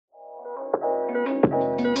Oh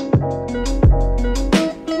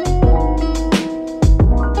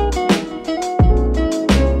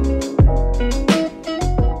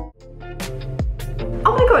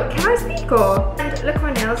my god, can I speak or? And look at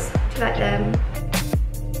my nails, do you like them?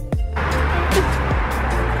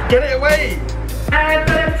 Get it away! I've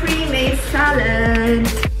got a pre-made salad.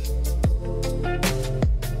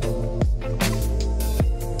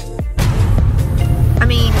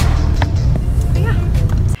 Yeah.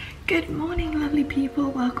 Good morning, lovely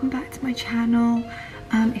people. Welcome back to my channel.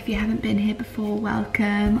 If you haven't been here before,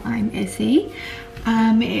 welcome. I'm Izzy.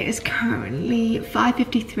 It is currently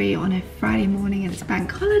 5:53 on a Friday morning and it's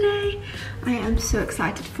bank holiday. I am so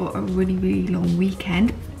excited for a really long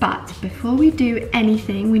weekend, but before we do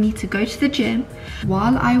anything, we need to go to the gym.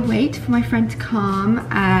 While I wait for my friend to come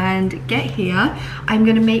and get here, I'm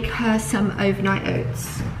gonna make her some overnight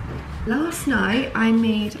oats. Last night, I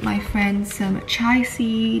made my friend some chai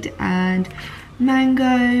seed and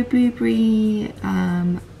mango, blueberry,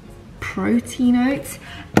 protein oats.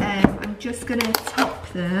 I'm just gonna top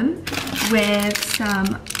them with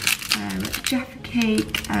some Jaffa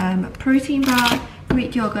cake, protein bar,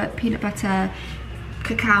 Greek yogurt, peanut butter,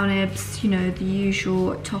 cacao nibs, you know, the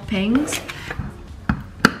usual toppings.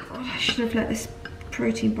 Oh, I should have let this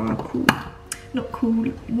protein bar cool, not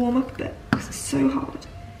cool, warm up a bit, because it's so hard.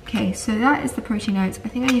 Okay, so that is the protein oats. I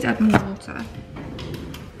think I need to add more water.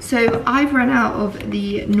 So I've run out of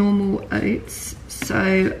the normal oats,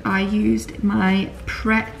 so I used my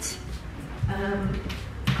Pret,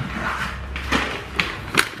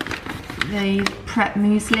 the Pret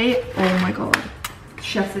muesli. Oh my god,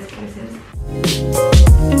 chef's kisses.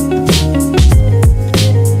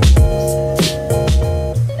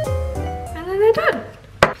 And then they're done.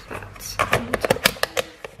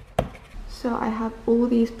 So I have all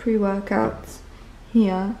these pre-workouts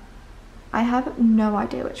here. I have no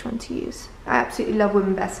idea which one to use. I absolutely love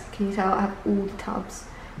Women Best. Can you tell? I have all the tubs.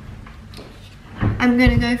 I'm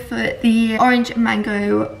gonna go for the orange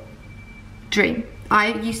mango dream.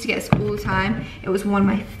 I used to get this all the time. It was one of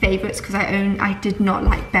my favorites because I did not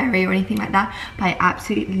like berry or anything like that, but I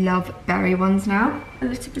absolutely love berry ones now. A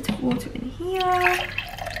little bit of water in here.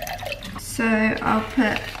 So I'm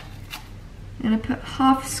gonna put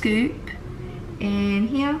half a scoop in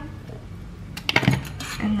here.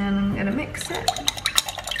 And then I'm gonna mix it.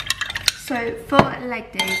 So for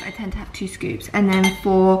leg days, I tend to have 2 scoops. And then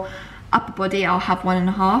for upper body, I'll have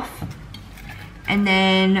 1.5. And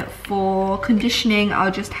then for conditioning,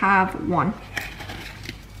 I'll just have 1.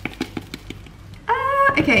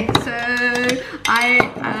 Okay, so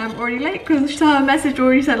I am already late because the message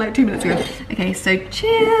already said like 2 minutes ago. Okay, so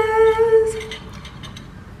cheers.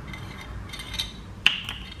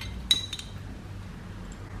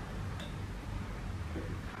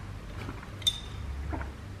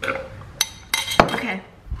 Okay,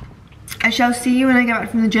 I shall see you when I get back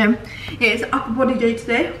from the gym. It is upper body day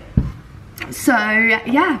today. So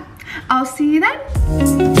yeah, I'll see you then.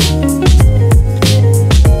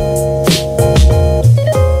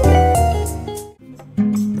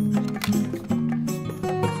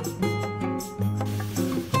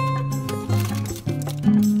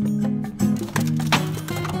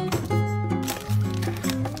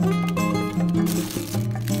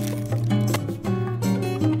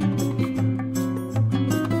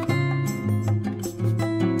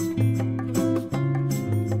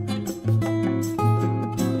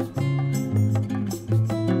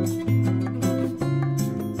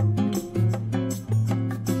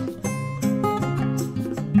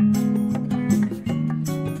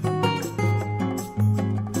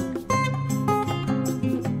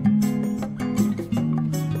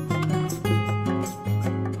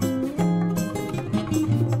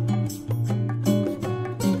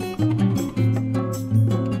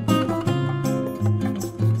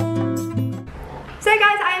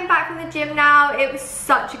 Gym now. It was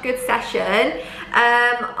such a good session.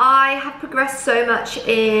 I have progressed so much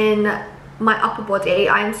in my upper body.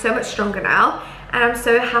 I am so much stronger now and I'm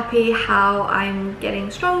so happy how I'm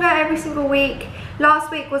getting stronger every single week.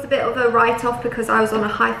 Last week was a bit of a write-off because I was on a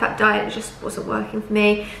high-fat diet. It just wasn't working for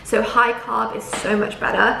me. So high carb is so much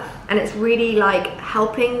better and it's really like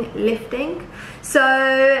helping lifting. So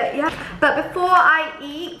yeah, but before I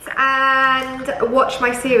eat and watch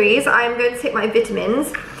my series, I'm going to take my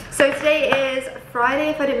vitamins. So today is Friday,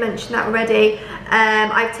 if I didn't mention that already.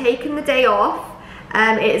 I've taken the day off.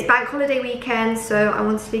 It is bank holiday weekend, so I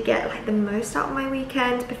wanted to get like the most out of my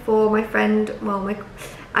weekend before my friend,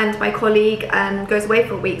 my colleague goes away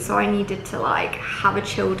for a week, so I needed to like have a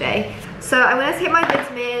chill day. So I'm gonna take my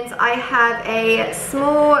vitamins. I have a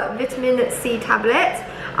small vitamin C tablet.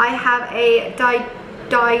 I have a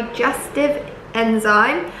digestive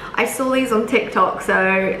enzyme. I saw these on TikTok, so,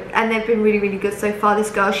 and they've been really, really good so far.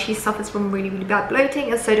 This girl, she suffers from really, really bad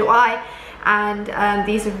bloating, and so do I. And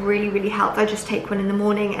these have really, really helped. I just take one in the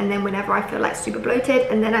morning, and then whenever I feel like super bloated,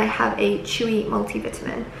 and then I have a chewy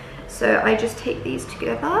multivitamin. So I just take these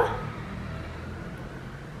together.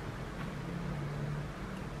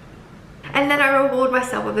 And then I reward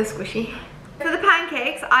myself with a squishy. For the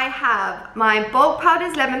pancakes, I have my bulk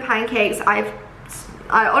powders lemon pancakes. I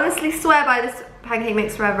honestly swear by this pancake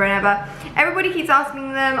mix forever and ever. Everybody keeps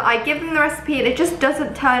asking them. I give them the recipe and it just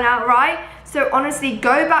doesn't turn out right. So honestly,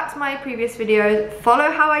 go back to my previous videos,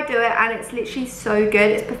 follow how I do it, and it's literally so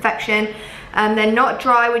good. It's perfection. They're not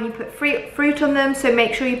dry when you put fruit on them, so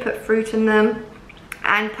make sure you put fruit on them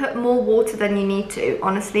and put more water than you need to.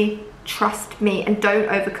 Honestly, trust me, and don't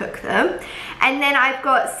overcook them. And then I've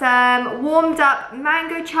got some warmed up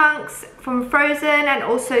mango chunks from frozen, and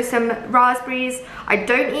also some raspberries. I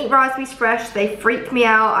don't eat raspberries fresh, they freak me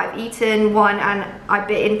out. I've eaten one and I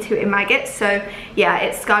bit into it in maggots, so yeah,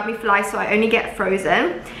 it scarred me for life, so I only get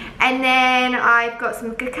frozen. And then I've got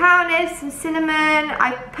some cacao nibs, some cinnamon.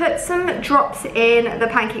 I've put some drops in the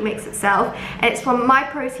pancake mix itself, and it's from My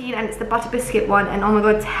Protein, and it's the butter biscuit one, and oh my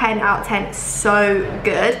god, 10 out of 10, so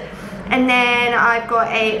good. And then I've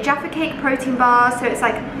got a Jaffa Cake protein bar, so it's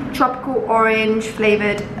like tropical orange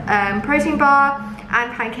flavored protein bar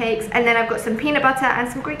and pancakes. And then I've got some peanut butter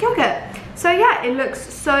and some Greek yogurt. So yeah, it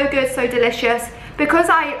looks so good, so delicious. Because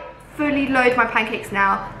I fully load my pancakes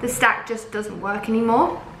now, the stack just doesn't work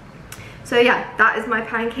anymore. So yeah, that is my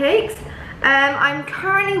pancakes. I'm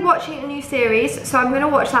currently watching a new series, so I'm gonna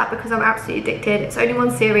watch that because I'm absolutely addicted. It's only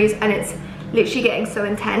one series and it's literally getting so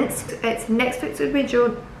intense. It's Netflix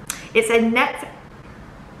original. It's a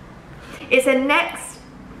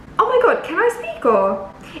oh my god, can I speak or?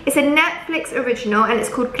 It's a Netflix original and it's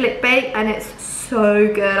called Clickbait, and it's so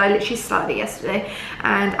good. I literally started it yesterday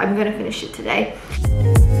and I'm gonna finish it today.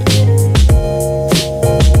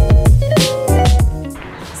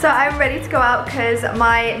 So I'm ready to go out because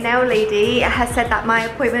my nail lady has said that my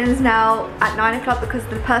appointment is now at 9 o'clock because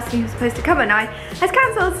the person who was supposed to come at 9 has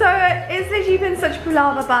cancelled. So it's literally been such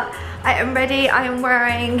palaver, but I am ready. I am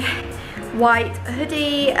wearing white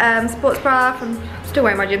hoodie, sports bra from, still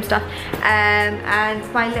wearing my gym stuff, and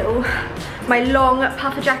my long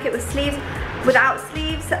puffer jacket with sleeves, without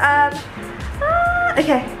sleeves.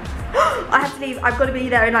 Okay. I have to leave. I've got to be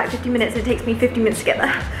there in like 50 minutes. It takes me 50 minutes to get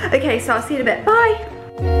there. Okay, so I'll see you in a bit. Bye.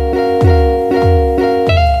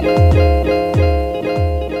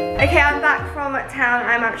 Okay, I'm back from town.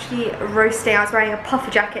 I'm actually roasting. I was wearing a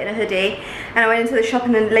puffer jacket and a hoodie, and I went into the shop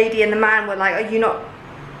and the lady and the man were like, "Are you not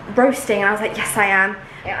roasting?" And I was like, "Yes, I am."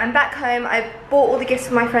 Yeah, I'm back home. I've bought all the gifts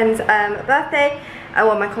for my friend's birthday,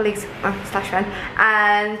 well, my colleague's slash friend,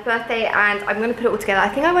 and birthday, and I'm gonna put it all together. I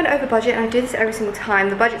think I went over budget, and I do this every single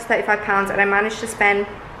time. The budget's £35 and I managed to spend,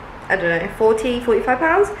 I don't know, 40, 45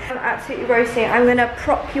 pounds. I'm absolutely roasting. I'm gonna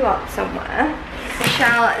prop you up somewhere. I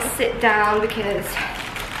shall sit down because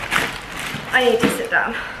I need to sit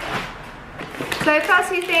down. So first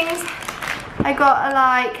few things, I got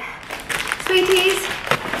like sweeties,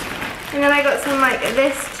 and then I got some like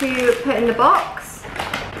this to put in the box,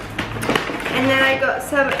 and then I got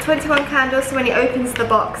some 21 candles, so when it opens the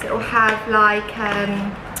box it will have like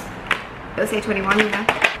it'll say 21, you know.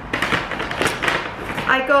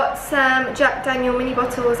 I got some Jack Daniel mini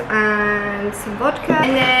bottles and some vodka,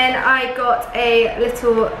 and then I got a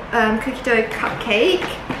little cookie dough cupcake.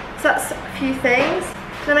 So that's a few things.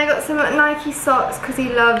 Then I got some Nike socks because he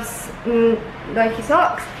loves Nike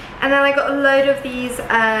socks. And then I got a load of these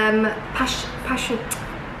passion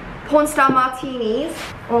porn star martinis.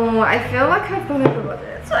 Oh, I feel like I've gone over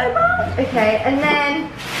it so bad. Okay, and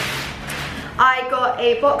then I got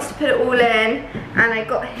a box to put it all in, and I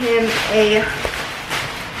got him a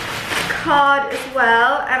card as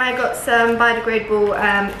well, and I got some biodegradable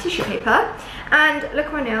tissue paper. And look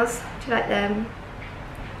at my nails. Do you like them?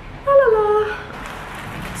 La la la.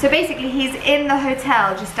 So basically he's in the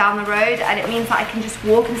hotel just down the road, and it means that I can just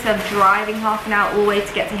walk instead of driving half an hour all the way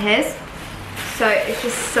to get to his. So it's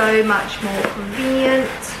just so much more convenient.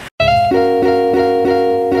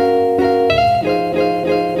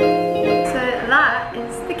 So that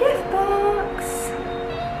is the gift box.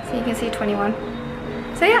 So you can see 21.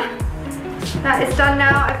 So yeah, that is done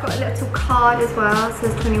now. I've got a little card as well. It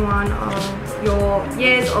says 21 of your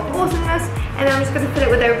years of awesomeness. And then I'm just going to fill it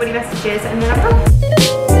with everybody's messages, and then I'm done.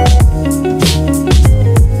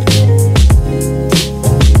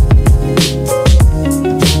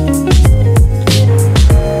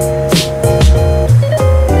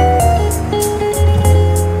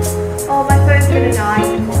 Oh, my phone's going to die.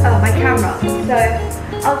 Oh, my camera. So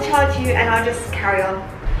I'll I'll charge you and I'll just carry on.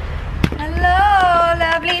 Hello,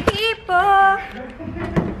 lovely people.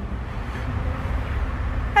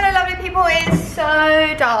 Hello, lovely people. It is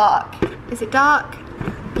so dark. Is it dark?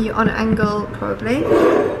 Are you on an angle? Probably.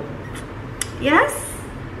 Yes.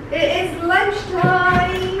 It is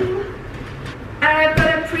lunchtime. And I've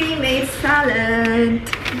got a pre-made salad.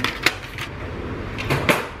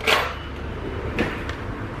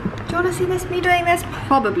 Do you want to see me doing this?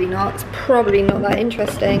 Probably not. It's probably not that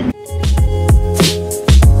interesting.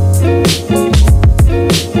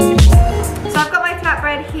 So I've got my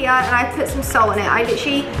flatbread here and I put some salt on it. I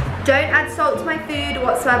literally don't add salt to my food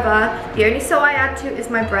whatsoever. The only salt I add to is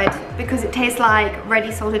my bread because it tastes like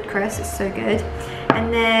ready salted crisps. It's so good.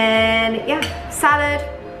 And then, yeah, salad,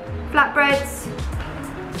 flatbreads,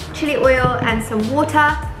 chili oil and some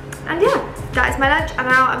water. And yeah, that is my lunch. And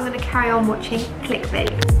now I'm going to carry on watching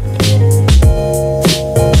clickbait.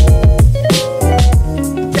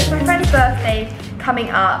 It's my friend's birthday coming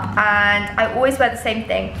up and I always wear the same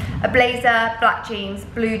thing. A blazer, black jeans,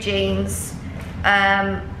 blue jeans.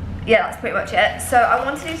 Yeah, that's pretty much it. So I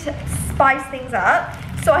wanted to spice things up.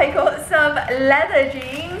 So I got some leather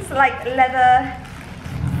jeans, like leather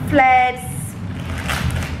flared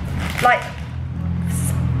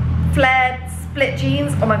split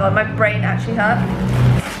jeans. Oh my god, my brain actually hurt.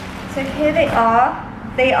 So here they are.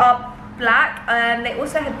 They are black. They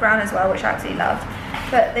also had brown as well, which I absolutely loved.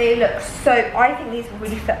 But they look so, I think these will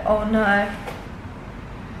really fit. Oh no.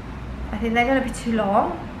 I think they're gonna be too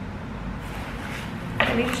long.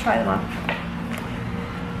 Let me just try them on.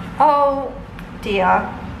 Oh dear.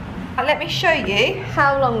 And let me show you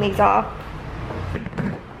how long these are.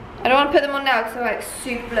 I don't want to put them on now because they're like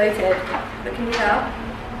super bloated. But can you tell?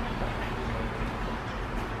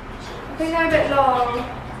 I think they're a bit long.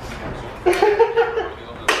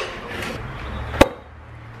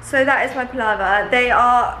 So that is my pullover. They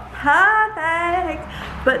are perfect,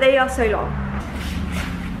 but they are so long.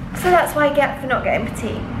 So that's what I get for not getting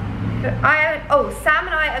petite. Sam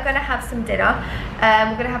and I are going to have some dinner.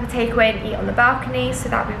 We're going to have a takeaway and eat on the balcony, so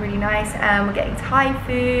that'll be really nice. We're getting Thai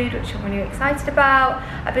food, which I'm really excited about.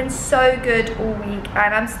 I've been so good all week,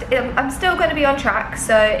 and I'm still going to be on track.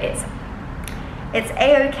 So it's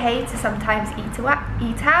a-okay to sometimes eat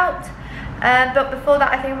out. But before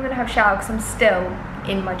that, I think I'm going to have a shower because I'm still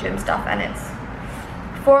in my gym stuff, and it's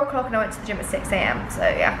 4 o'clock, and I went to the gym at 6 AM. So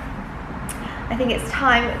yeah. I think it's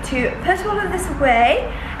time to put all of this away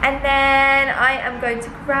and then I am going to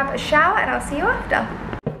grab a shower and I'll see you after.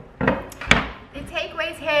 The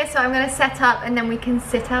takeaway's here, so I'm going to set up and then we can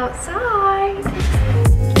sit outside.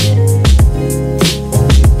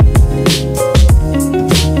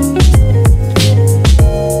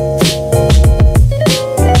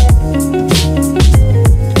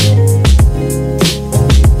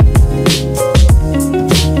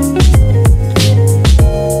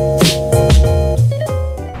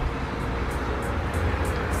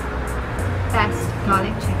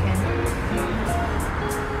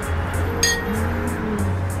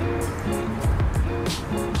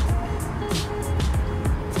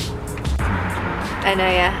 I know,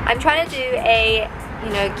 yeah. I'm trying to do a,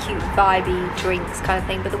 cute vibey drinks kind of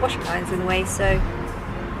thing, but the washing line's in the way, so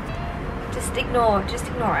just ignore it,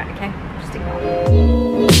 okay? Just ignore it.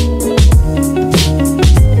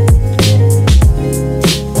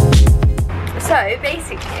 So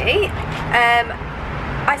basically,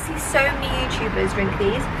 I see so many YouTubers drink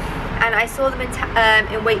these, and I saw them in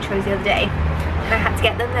Waitrose the other day, and I had to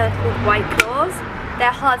get them. They're called White Claws. They're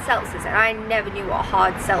hard seltzers, and I never knew what a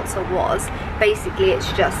hard seltzer was. Basically,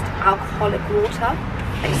 it's just alcoholic water,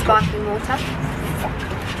 like sparkling water.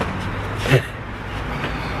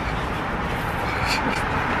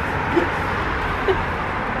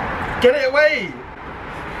 Get it away!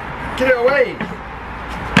 Get it away!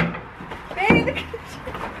 Baby,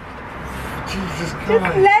 Jesus Christ.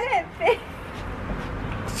 just let it be.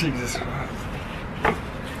 Jesus Christ.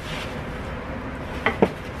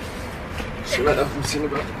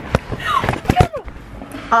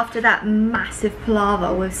 After that massive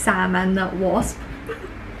palaver with Sam and that wasp,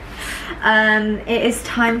 it is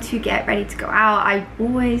time to get ready to go out. I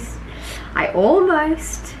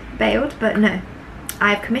almost bailed, but no,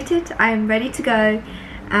 I've committed. I am ready to go,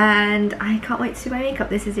 and I can't wait to do my makeup.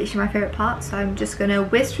 This is actually my favorite part, so I'm just gonna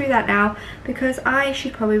whiz through that now because I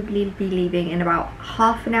should probably be leaving in about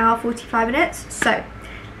half an hour, 45 minutes. So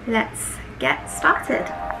let's get started.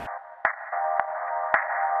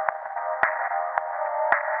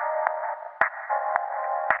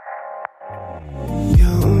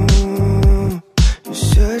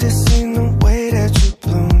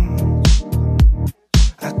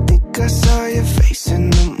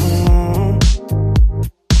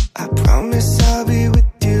 promise I'll be with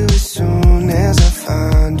you as soon as I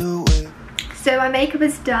find a way. So my makeup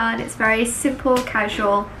is done. It's very simple,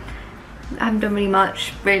 casual. I haven't done really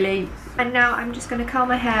much, really. And now I'm just going to curl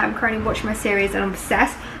my hair. I'm currently watching my series and I'm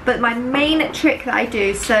obsessed. But my main trick that I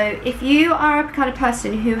do, so if you are a kind of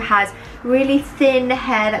person who has really thin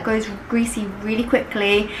hair that goes greasy really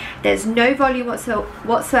quickly, there's no volume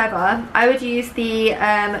whatsoever, I would use the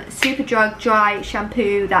Superdrug dry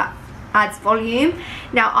shampoo that adds volume.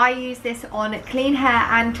 Now I use this on clean hair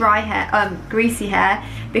and dry hair, greasy hair,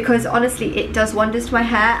 because honestly it does wonders to my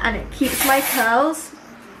hair and it keeps my curls,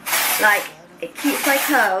 like it keeps my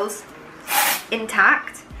curls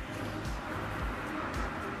intact.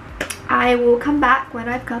 I will come back when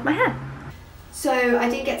I've curled my hair. So I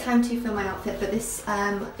didn't get time to film my outfit, but this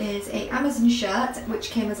is a Amazon shirt which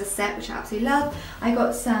came as a set, which I absolutely love. I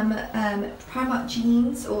got some Primark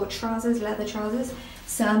jeans or trousers, leather trousers,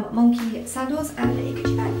 some monkey sandals and a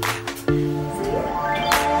Gucci bag.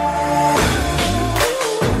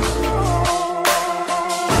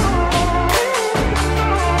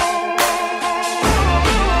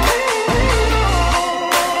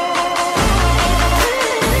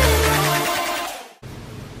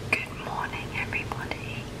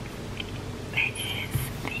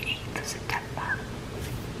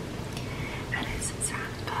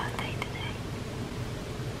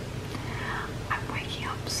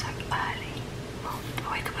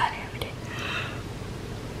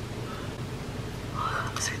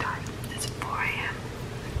 So yeah.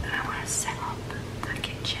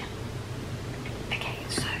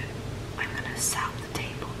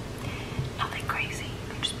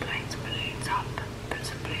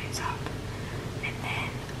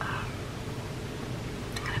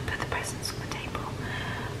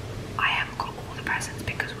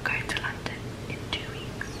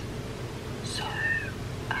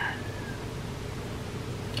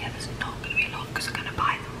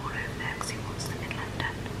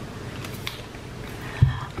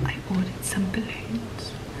 Some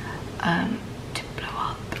balloons to blow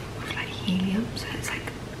up with like helium, so it's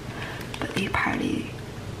like, but they apparently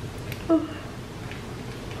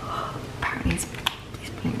these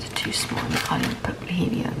balloons are too small and you can't even put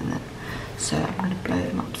helium in them, so I'm going to blow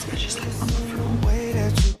them up so they're just like on the floor.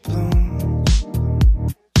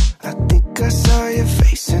 I think I saw your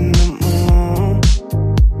face in the moon.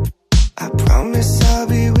 I promise I'll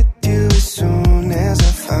be with you as soon as I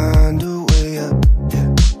find a way up.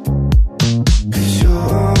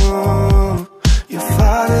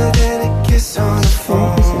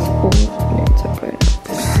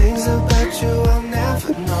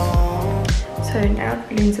 So now the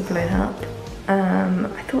balloons are blown up.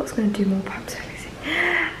 I thought I was going to do more, perhaps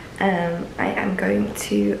I am going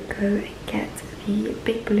to go and get the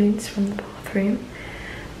big balloons from the bathroom,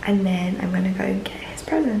 and then I'm going to go and get his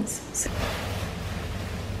presents. So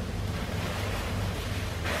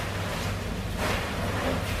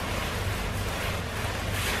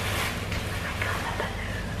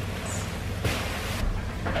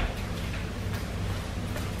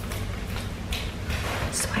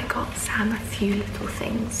I got Sam a few little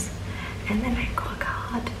things, and then I got a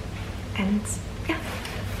card, and yeah,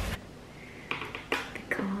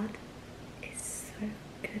 the card is so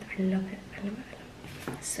good. I love it, I love it, I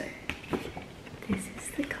love it. So this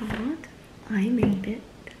is the card. I made it.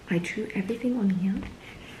 I drew everything on here.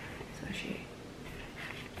 So I'll show you.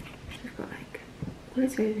 We've got like all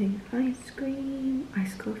this everything: ice cream,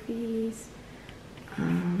 iced coffees,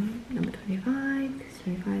 number 25,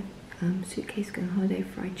 25. Suitcase going on holiday,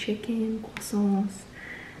 fried chicken, croissants,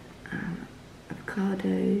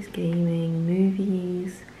 avocados, gaming,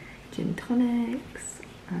 movies, gin tonics,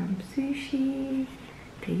 sushi,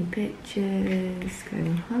 taking pictures, going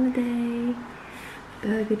on holiday,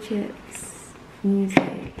 burger chips,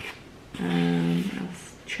 music,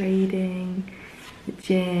 trading, the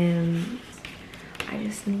gym. I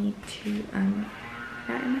just need to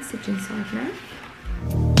write a message inside now.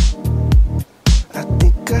 I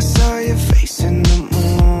think I saw your face in the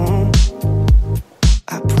moon.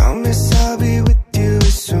 I promise I'll be with you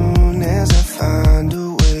as soon as I find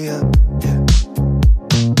a way up.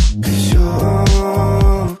 Cause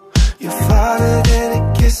you're farther than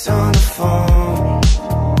a kiss on the phone.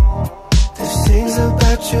 There's things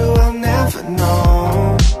about you I'll never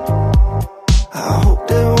know. I hope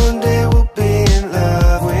that one day we'll be in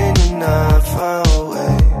love when you're not far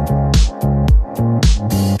away.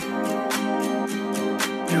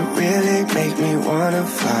 You really make me wanna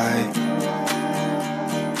fly.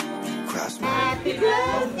 Happy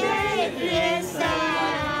birthday, dear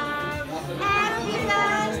Sam. Happy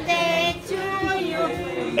birthday to you.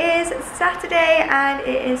 It is Saturday and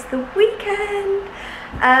it is the weekend,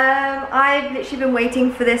 I've literally been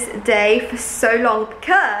waiting for this day for so long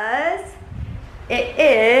because it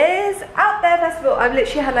is Out There Festival. I've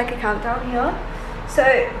literally had like a countdown here. So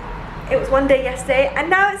it was one day yesterday and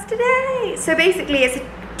now it's today. So basically it's a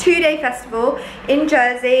 2-day festival in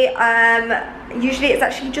Jersey. Usually it's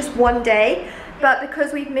actually just one day, but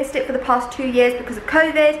because we've missed it for the past 2 years because of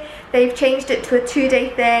COVID, they've changed it to a 2-day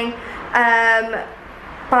thing.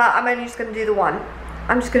 But I'm only just going to do the one.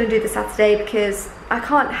 I'm just going to do the Saturday because I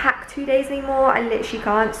can't hack 2 days anymore. I literally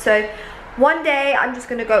can't. So one day I'm just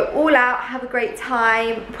going to go all out, have a great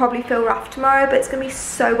time, probably feel rough tomorrow, but it's going to be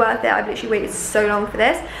so worth it. I've literally waited so long for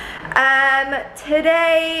this.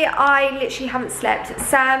 Today I literally haven't slept.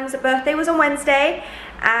 Sam's birthday was on Wednesday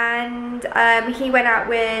and he went out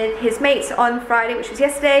with his mates on Friday, which was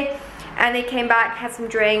yesterday, and they came back, had some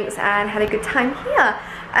drinks and had a good time here.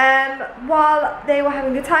 While they were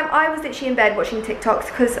having a good time, I was literally in bed watching TikToks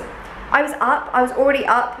because I was already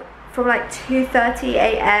up from like 2:30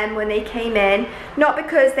 a.m. when they came in. Not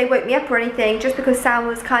because they woke me up or anything, just because Sam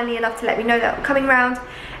was kindly enough to let me know that I'm coming round,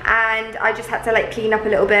 and I just had to like clean up a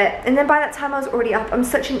little bit. And then by that time I was already up. I'm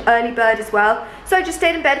such an early bird as well. So I just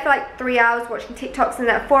stayed in bed for like 3 hours watching TikToks, and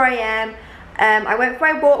then at 4 a.m. I went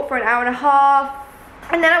for my walk for an hour and a half,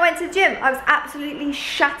 and then I went to the gym. I was absolutely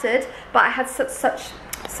shattered, but I had such a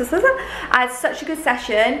good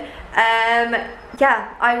session.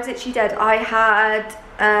 Yeah, I was literally dead. I had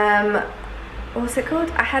what was it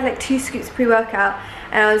called? I had like 2 scoops of pre-workout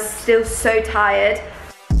and I was still so tired.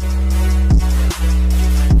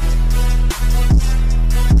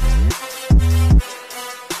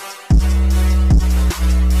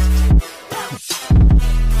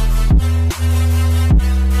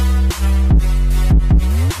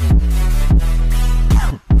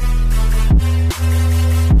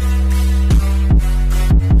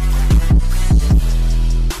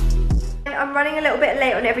 I'm running a little bit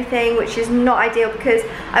late on everything, which is not ideal because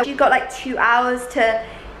I've got like 2 hours to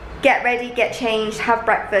get ready, get changed, have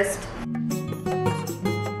breakfast.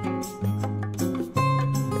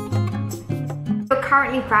 We're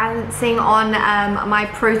currently balancing on my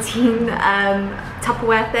protein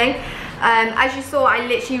Tupperware thing. As you saw, I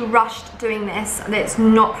literally rushed doing this, and it's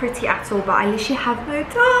not pretty at all, but I literally have no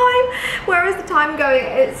time. Where is the time going?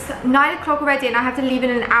 It's 9 o'clock already and I have to leave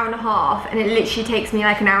in an hour and a half, and it literally takes me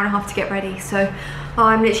like an hour and a half to get ready, so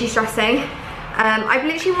I'm literally stressing. I've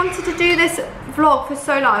literally wanted to do this vlog for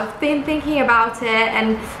so long. I've been thinking about it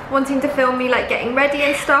and wanting to film me like getting ready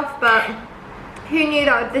and stuff, but who knew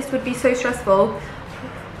that this would be so stressful.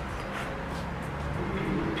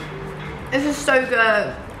 This is so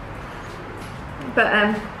good. But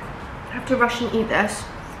I have to rush and eat this.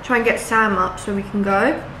 Try and get Sam up so we can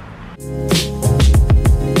go.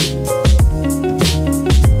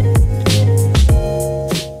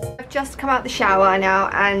 I've just come out the shower now,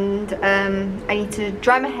 and I need to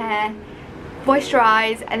dry my hair,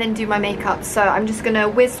 moisturize, and then do my makeup. So I'm just gonna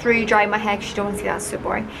whiz through drying my hair because you don't want to see that, it's so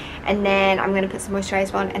boring. And then I'm gonna put some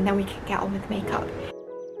moisturizer on, and then we can get on with makeup.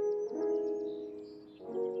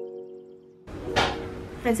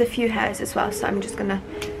 There's a few hairs as well, so I'm just gonna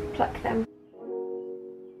pluck them.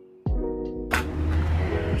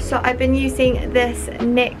 So I've been using this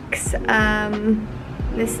NYX,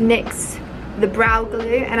 the brow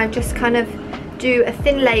glue, and I just kind of do a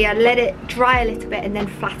thin layer, let it dry a little bit, and then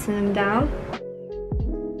flatten them down.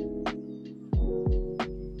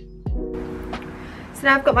 So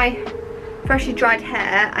now I've got my freshly dried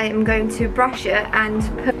hair. I am going to brush it and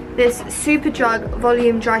put this Superdrug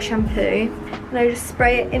Volume Dry Shampoo, and I just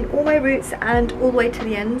spray it in all my roots and all the way to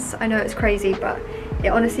the ends. I know it's crazy, but it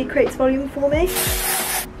honestly creates volume for me.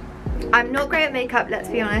 I'm not great at makeup, let's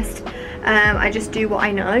be honest. I just do what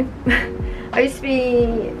I know. I used to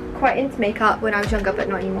be quite into makeup when I was younger, but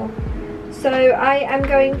not anymore. So I am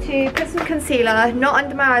going to put some concealer, not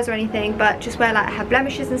under my eyes or anything, but just where like I have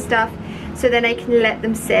blemishes and stuff, so then I can let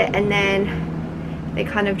them sit and then they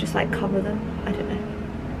kind of just like cover them. I don't know.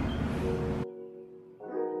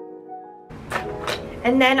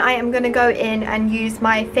 And then I am going to go in and use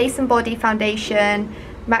my Face and Body foundation,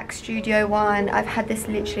 MAC Studio one. I've had this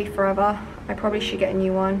literally forever. I probably should get a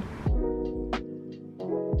new one.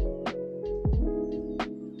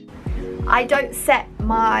 I don't set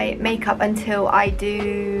my makeup until I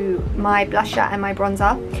do my blusher and my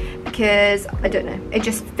bronzer because, I don't know, it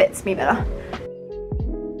just fits me better.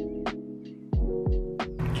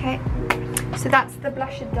 Okay, so that's the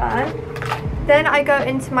blusher done. Then I go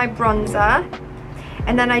into my bronzer,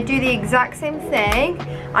 and then I do the exact same thing.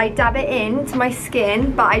 I dab it into my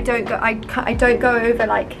skin, but I don't go over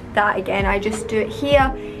like that again. I just do it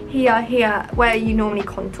here, here, here, where you normally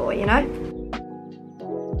contour, you know?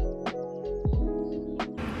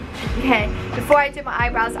 Okay, before I do my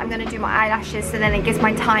eyebrows, I'm gonna do my eyelashes so then it gives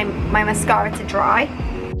my mascara to dry.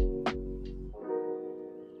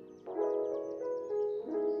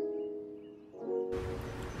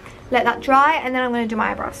 Let that dry, and then I'm gonna do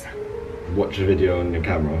my eyebrows. Watch the video on your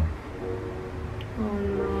camera. Oh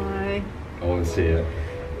no. I want to see it.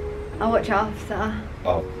 I'll watch after.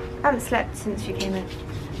 Oh. I haven't slept since you came in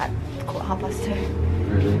at 2:30.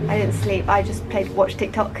 Really? I didn't sleep, I just watched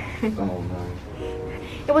TikTok. Oh no.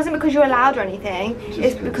 It wasn't because you were loud or anything,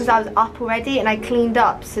 it's because I was up already and I cleaned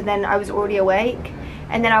up, so then I was already awake.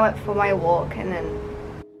 And then I went for my walk and then...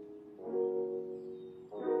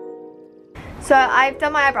 So I've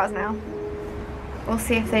done my eyebrows now. We'll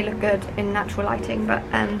see if they look good in natural lighting, but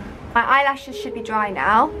my eyelashes should be dry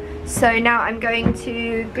now. So now I'm going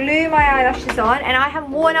to glue my eyelashes on, and I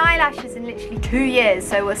haven't worn eyelashes in literally 2 years,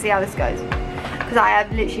 so we'll see how this goes. Because I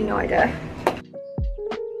have literally no idea.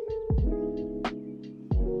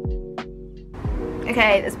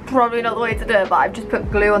 Okay, that's probably not the way to do it, but I've just put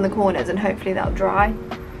glue on the corners and hopefully that'll dry.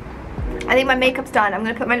 I think my makeup's done. I'm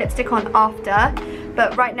going to put my lipstick on after,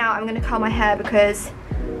 but right now I'm going to curl my hair because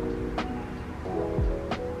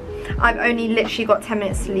I've only literally got 10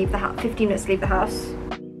 minutes to leave the house, 15 minutes to leave the house.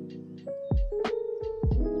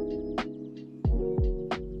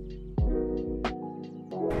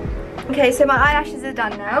 Okay, so my eyelashes are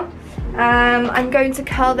done now. I'm going to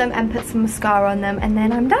curl them and put some mascara on them, and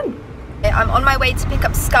then I'm done. I'm on my way to pick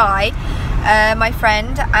up Sky, my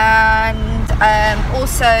friend, and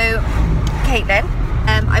also Caitlin.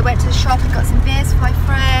 I went to the shop and got some beers for my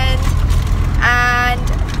friend, and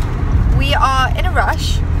we are in a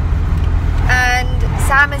rush, and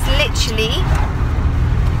Sam is literally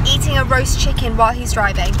eating a roast chicken while he's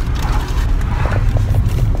driving.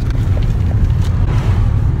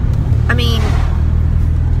 I mean,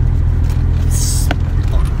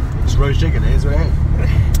 It's roast chicken, it is right?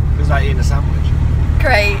 It's like eating a sandwich.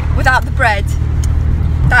 great, without the bread.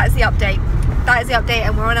 That is the update. That is the update,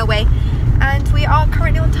 and we're on our way. And we are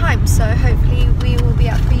currently on time, so hopefully we will be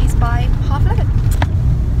at Freeze by 11:30.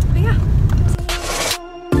 But yeah.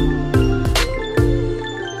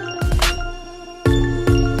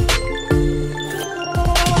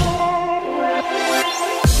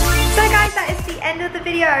 So guys, that is the end of the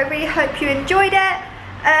video. I really hope you enjoyed it.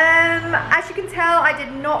 As you can tell, I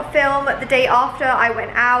did not film the day after I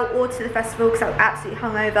went out or to the festival because I was absolutely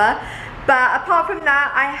hungover. But apart from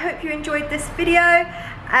that, I hope you enjoyed this video.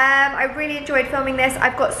 I really enjoyed filming this.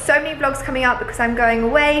 I've got so many vlogs coming up because I'm going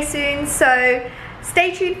away soon, so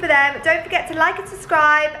stay tuned for them. Don't forget to like and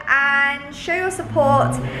subscribe and show your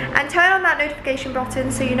support and turn on that notification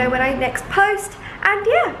button so you know when I next post. And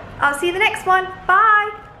yeah, I'll see you in the next one.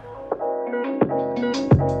 Bye!